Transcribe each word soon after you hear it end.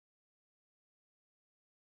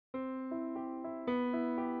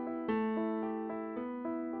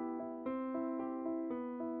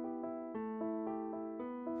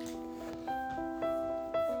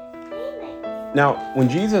Now, when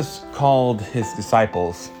Jesus called his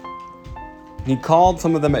disciples, he called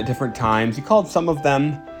some of them at different times. He called some of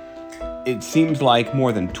them, it seems like,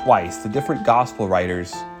 more than twice. The different gospel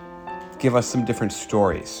writers give us some different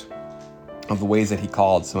stories of the ways that he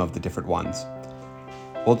called some of the different ones.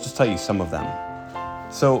 We'll just tell you some of them.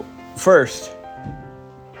 So first,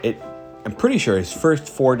 I'm pretty sure his first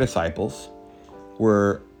 4 disciples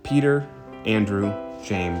were Peter, Andrew,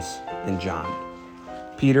 James, and John.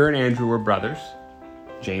 Peter and Andrew were brothers.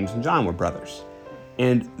 James and John were brothers.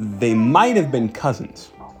 And they might have been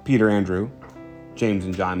cousins. Peter, Andrew, James,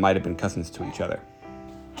 and John might have been cousins to each other.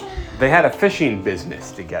 They had a fishing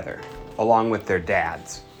business together, along with their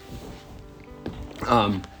dads,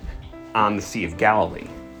 on the Sea of Galilee.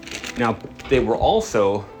 Now, they were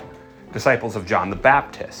also disciples of John the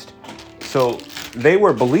Baptist. So they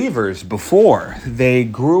were believers before they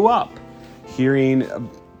grew up hearing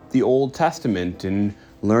the Old Testament and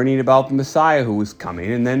learning about the Messiah who was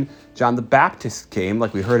coming. And then John the Baptist came,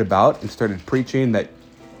 like we heard about, and started preaching that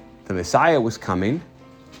the Messiah was coming.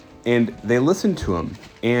 And they listened to him,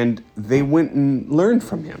 and they went and learned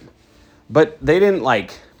from him. But they didn't,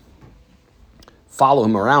 follow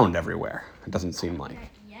him around everywhere, it doesn't seem like.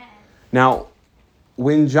 Now,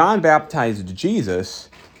 when John baptized Jesus,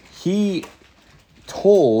 he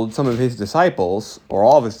told some of his disciples, or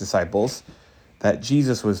all of his disciples, that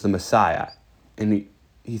Jesus was the Messiah. And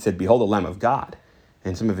he said, "Behold the Lamb of God."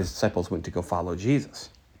 And some of his disciples went to go follow Jesus.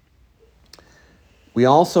 We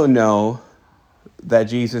also know that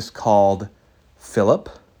Jesus called Philip,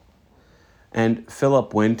 and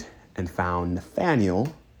Philip went and found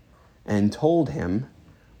Nathanael and told him,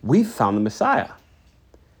 "We've found the Messiah."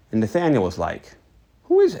 And Nathanael was like,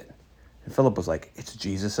 "Who is it?" And Philip was like, "It's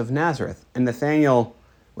Jesus of Nazareth." And Nathanael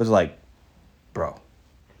was like, "Bro,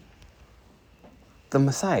 the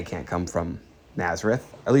Messiah can't come from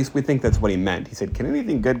Nazareth." At least we think that's what he meant. He said, "Can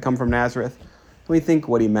anything good come from Nazareth?" And we think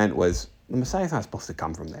what he meant was, the Messiah's not supposed to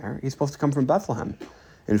come from there. He's supposed to come from Bethlehem.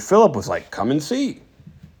 And Philip was like, "Come and see."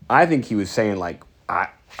 I think he was saying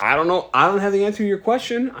I don't know. I don't have the answer to your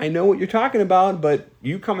question. I know what you're talking about, but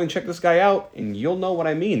you come and check this guy out and you'll know what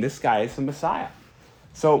I mean. This guy is the Messiah.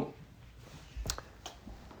 So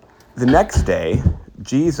the next day,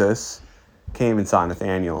 Jesus came and saw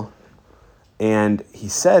Nathanael, and he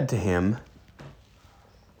said to him,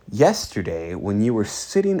 "Yesterday, when you were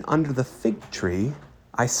sitting under the fig tree,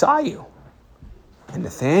 I saw you." And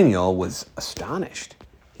Nathanael was astonished.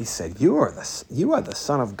 He said, you are the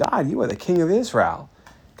Son of God. You are the King of Israel."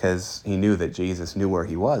 Because he knew that Jesus knew where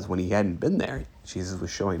he was when he hadn't been there. Jesus was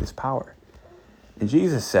showing his power. And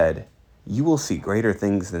Jesus said, "You will see greater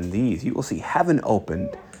things than these. You will see heaven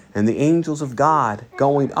opened and the angels of God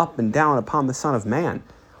going up and down upon the Son of Man."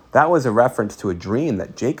 That was a reference to a dream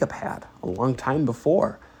that Jacob had a long time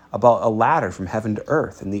before about a ladder from heaven to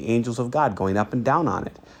earth and the angels of God going up and down on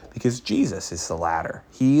it. Because Jesus is the ladder.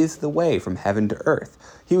 He is the way from heaven to earth.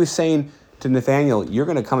 He was saying to Nathanael, "You're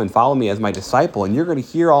going to come and follow me as my disciple, and you're going to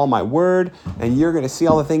hear all my word, and you're going to see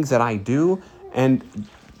all the things that I do." And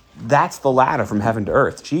that's the ladder from heaven to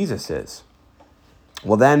earth. Jesus is.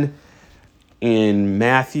 Well, then in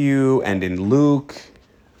Matthew and in Luke,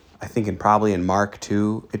 I think probably in Mark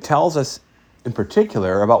too, it tells us in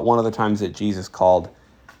particular about one of the times that Jesus called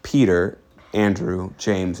Peter, Andrew,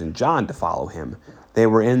 James, and John to follow him. They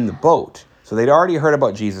were in the boat. So they'd already heard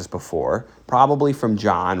about Jesus before, probably from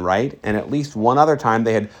John, right? And at least one other time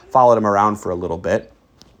they had followed him around for a little bit.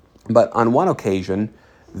 But on one occasion,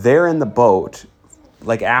 they're in the boat,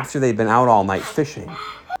 after they've been out all night fishing.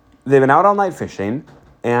 They've been out all night fishing,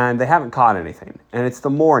 and they haven't caught anything. And it's the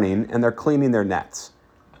morning, and they're cleaning their nets.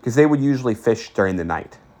 Because they would usually fish during the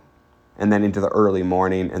night. And then into the early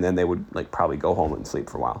morning, and then they would probably go home and sleep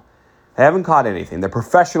for a while. They haven't caught anything. They're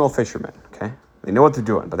professional fishermen, okay? They know what they're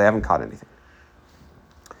doing, but they haven't caught anything.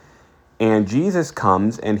 And Jesus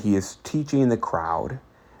comes, and he is teaching the crowd,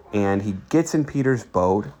 and he gets in Peter's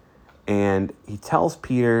boat, and he tells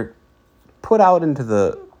Peter, "Put out into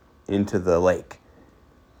the lake.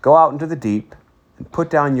 Go out into the deep and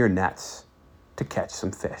put down your nets to catch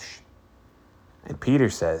some fish." And Peter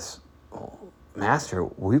says, "Oh, Master,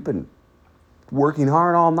 we've been working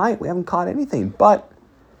hard all night. We haven't caught anything. But,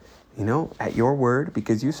 at your word,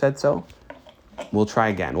 because you said so, we'll try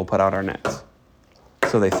again. We'll put out our nets."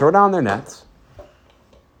 So they throw down their nets,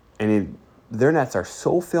 and their nets are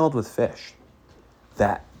so filled with fish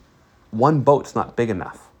that one boat's not big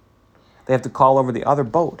enough. They have to call over the other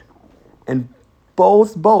boat. And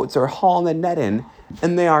both boats are hauling the net in,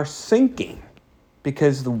 and they are sinking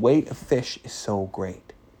because the weight of fish is so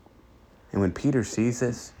great. And when Peter sees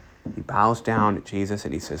this, he bows down to Jesus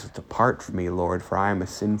and he says, "Depart from me, Lord, for I am a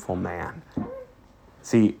sinful man."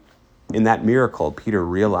 See, in that miracle, Peter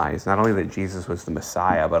realized not only that Jesus was the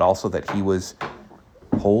Messiah, but also that he was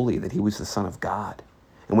holy, that he was the Son of God.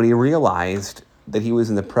 And when he realized that he was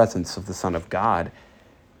in the presence of the Son of God,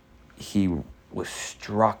 he was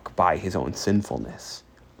struck by his own sinfulness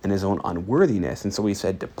and his own unworthiness. And so he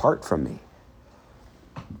said, "Depart from me."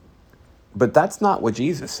 But that's not what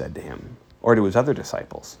Jesus said to him or to his other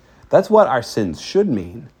disciples. That's what our sins should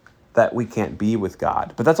mean, that we can't be with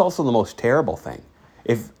God. But that's also the most terrible thing.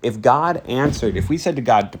 If God answered, if we said to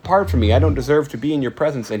God, "Depart from me, I don't deserve to be in your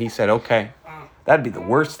presence," and he said, "Okay," that'd be the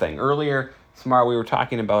worst thing. Earlier, Samara, we were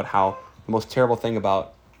talking about how the most terrible thing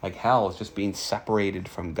about like hell is just being separated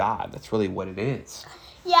from God. That's really what it is.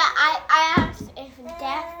 Yeah, I asked if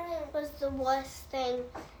death was the worst thing,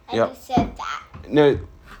 and Yep. you said that. No,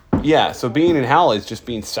 yeah, so being in hell is just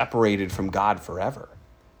being separated from God forever.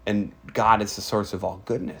 And God is the source of all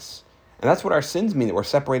goodness. And that's what our sins mean, that we're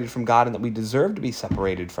separated from God and that we deserve to be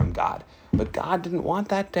separated from God. But God didn't want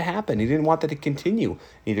that to happen. He didn't want that to continue.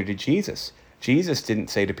 Neither did Jesus. Jesus didn't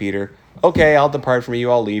say to Peter, "Okay, I'll depart from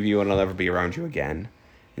you, I'll leave you, and I'll never be around you again."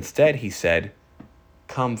 Instead, he said,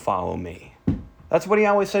 "Come follow me." That's what he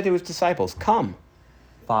always said to his disciples. Come,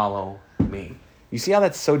 follow me. You see how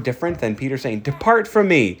that's so different than Peter saying, "Depart from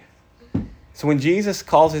me." So when Jesus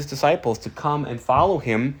calls his disciples to come and follow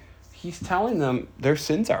him, he's telling them their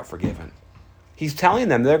sins are forgiven. He's telling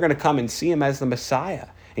them they're going to come and see him as the Messiah.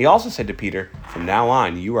 He also said to Peter, "From now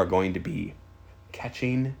on, you are going to be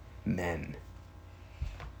catching men.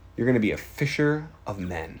 You're going to be a fisher of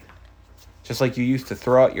men. Just like you used to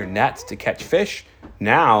throw out your nets to catch fish,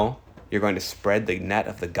 now you're going to spread the net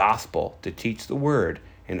of the gospel to teach the word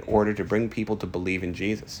in order to bring people to believe in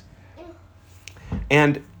Jesus."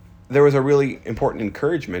 And there was a really important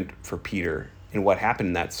encouragement for Peter in what happened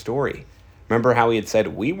in that story. Remember how he had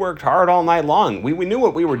said, "We worked hard all night long. We knew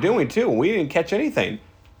what we were doing too. And we didn't catch anything."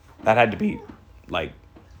 That had to be like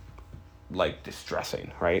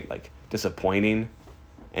distressing, right? Like disappointing.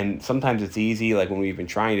 And sometimes it's easy, like when we've been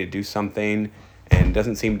trying to do something and it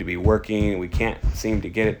doesn't seem to be working, we can't seem to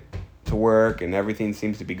get it to work, and everything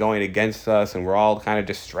seems to be going against us, and we're all kind of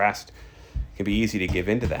distressed. It can be easy to give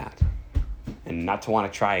into that and not to want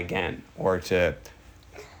to try again or to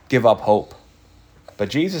give up hope. But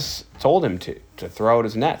Jesus told him to throw out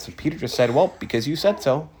his nets, and Peter just said, "Well, because you said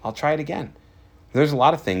so, I'll try it again." There's a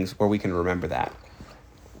lot of things where we can remember that.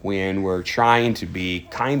 When we're trying to be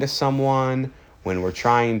kind to someone, when we're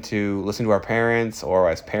trying to listen to our parents, or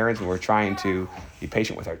as parents, when we're trying to be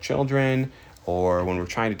patient with our children, or when we're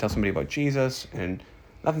trying to tell somebody about Jesus and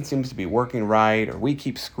nothing seems to be working right, or we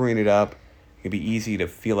keep screwing it up, it can be easy to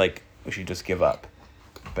feel like we should just give up.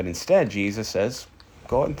 But instead, Jesus says,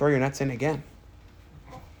 "Go out and throw your nets in again."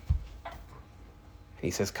 And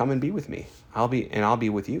he says, "Come and be with me. I'll be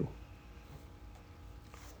with you."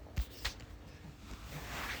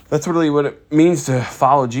 That's really what it means to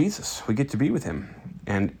follow Jesus. We get to be with him,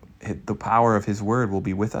 and the power of his word will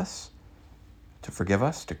be with us to forgive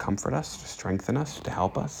us, to comfort us, to strengthen us, to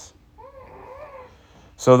help us.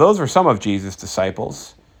 So those were some of Jesus'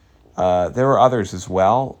 disciples. There were others as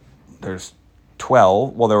well. There's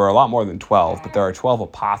 12. Well, there were a lot more than 12, but there are 12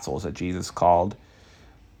 apostles that Jesus called.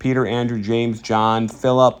 Peter, Andrew, James, John,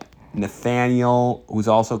 Philip, Nathaniel, who's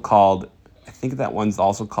also called, I think that one's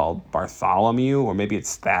also called Bartholomew, or maybe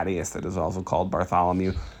it's Thaddeus that is also called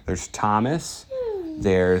Bartholomew. There's Thomas.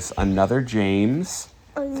 There's another James.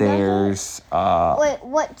 There's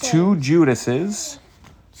What two Judases.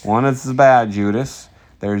 One is the bad Judas.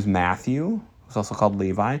 There's Matthew, who's also called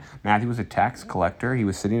Levi. Matthew was a tax collector. He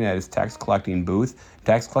was sitting at his tax collecting booth.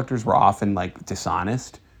 Tax collectors were often like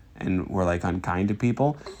dishonest and were like unkind to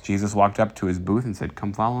people. Jesus walked up to his booth and said,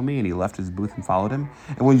 "Come follow me." And he left his booth and followed him.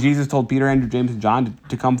 And when Jesus told Peter, Andrew, James, and John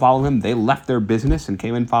to come follow him, they left their business and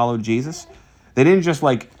came and followed Jesus. They didn't just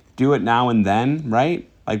like do it now and then, right?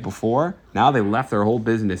 Like before. Now they left their whole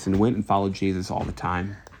business and went and followed Jesus all the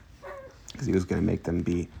time, because he was going to make them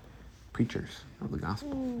be preachers of the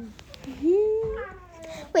gospel.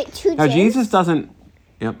 Wait, two Now James?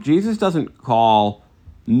 Jesus doesn't call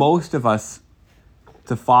most of us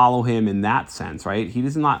to follow him in that sense, right? He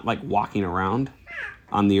is not like walking around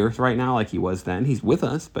on the earth right now like he was then. He's with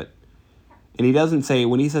us, and he doesn't say,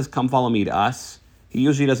 when he says "come follow me" to us, he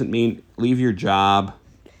usually doesn't mean leave your job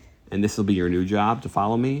and this will be your new job to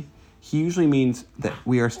follow me. He usually means that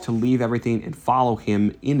we are to leave everything and follow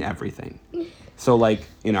him in everything. So like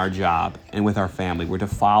in our job and with our family, we're to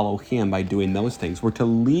follow him by doing those things. We're to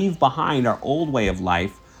leave behind our old way of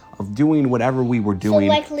life of doing whatever we were doing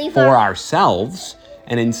for ourselves,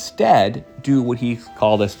 and instead do what he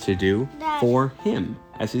called us to do for him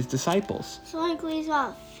as his disciples. So like leave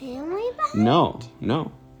our family behind?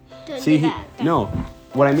 No. Don't See, do that. no.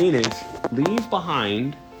 What I mean is, leave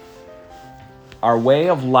behind our way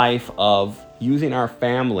of life of using our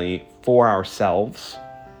family for ourselves,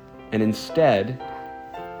 and instead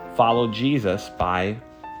follow Jesus by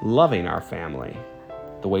loving our family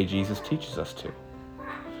the way Jesus teaches us to.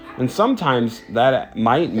 And sometimes that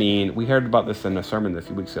might mean, we heard about this in a sermon a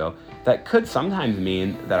few weeks ago, that could sometimes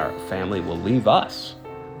mean that our family will leave us,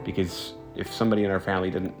 because if somebody in our family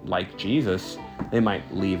didn't like Jesus, they might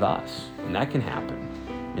leave us, and that can happen.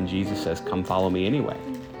 And Jesus says, come follow me anyway.